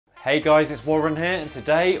Hey guys, it's Warren here, and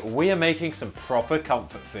today we are making some proper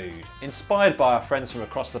comfort food. Inspired by our friends from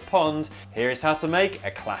across the pond, here is how to make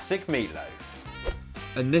a classic meatloaf.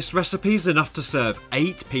 And this recipe is enough to serve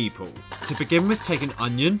 8 people. To begin with, take an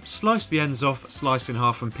onion, slice the ends off, slice in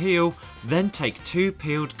half and peel, then take 2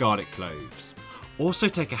 peeled garlic cloves. Also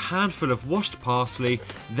take a handful of washed parsley,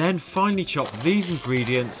 then finely chop these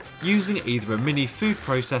ingredients using either a mini food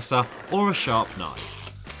processor or a sharp knife.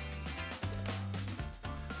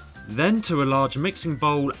 Then to a large mixing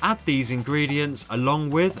bowl, add these ingredients along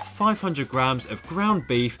with 500 grams of ground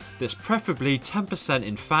beef that's preferably 10%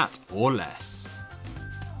 in fat or less.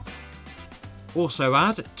 Also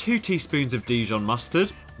add 2 teaspoons of Dijon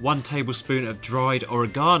mustard, 1 tablespoon of dried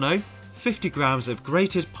oregano, 50 grams of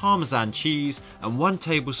grated Parmesan cheese and 1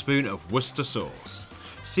 tablespoon of Worcestershire sauce.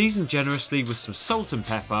 Season generously with some salt and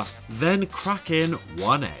pepper, then crack in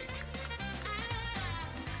 1 egg.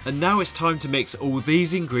 And now it's time to mix all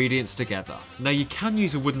these ingredients together. Now you can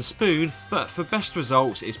use a wooden spoon, but for best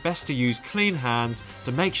results it's best to use clean hands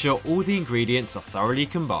to make sure all the ingredients are thoroughly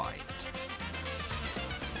combined.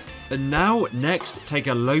 And now next take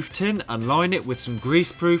a loaf tin and line it with some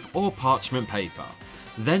greaseproof or parchment paper.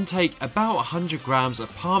 Then take about 100 grams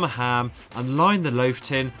of Parma ham and line the loaf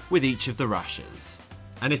tin with each of the rashers.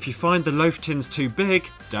 And if you find the loaf tins too big,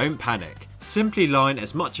 don't panic. Simply line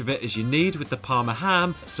as much of it as you need with the Parma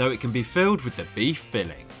ham so it can be filled with the beef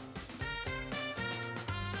filling.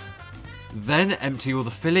 Then empty all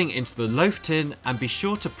the filling into the loaf tin and be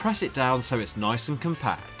sure to press it down so it's nice and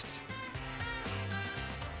compact.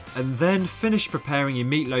 And then finish preparing your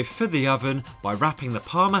meatloaf for the oven by wrapping the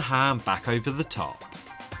Parma ham back over the top.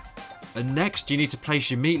 And next you need to place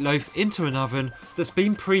your meatloaf into an oven that's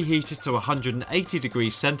been preheated to 180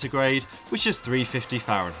 degrees centigrade, which is 350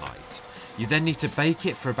 Fahrenheit. You then need to bake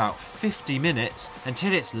it for about 50 minutes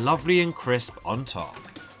until it's lovely and crisp on top.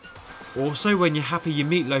 Also, when you're happy your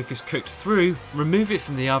meatloaf is cooked through, remove it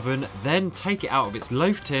from the oven, then take it out of its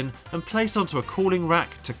loaf tin and place onto a cooling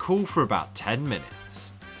rack to cool for about 10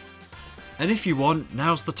 minutes. And if you want,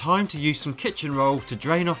 now's the time to use some kitchen roll to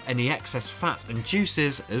drain off any excess fat and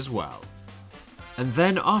juices as well. And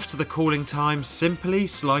then after the cooling time, simply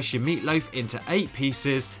slice your meatloaf into 8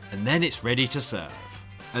 pieces and then it's ready to serve.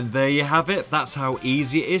 And there you have it, that's how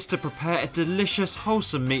easy it is to prepare a delicious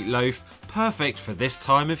wholesome meatloaf, perfect for this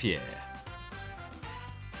time of year.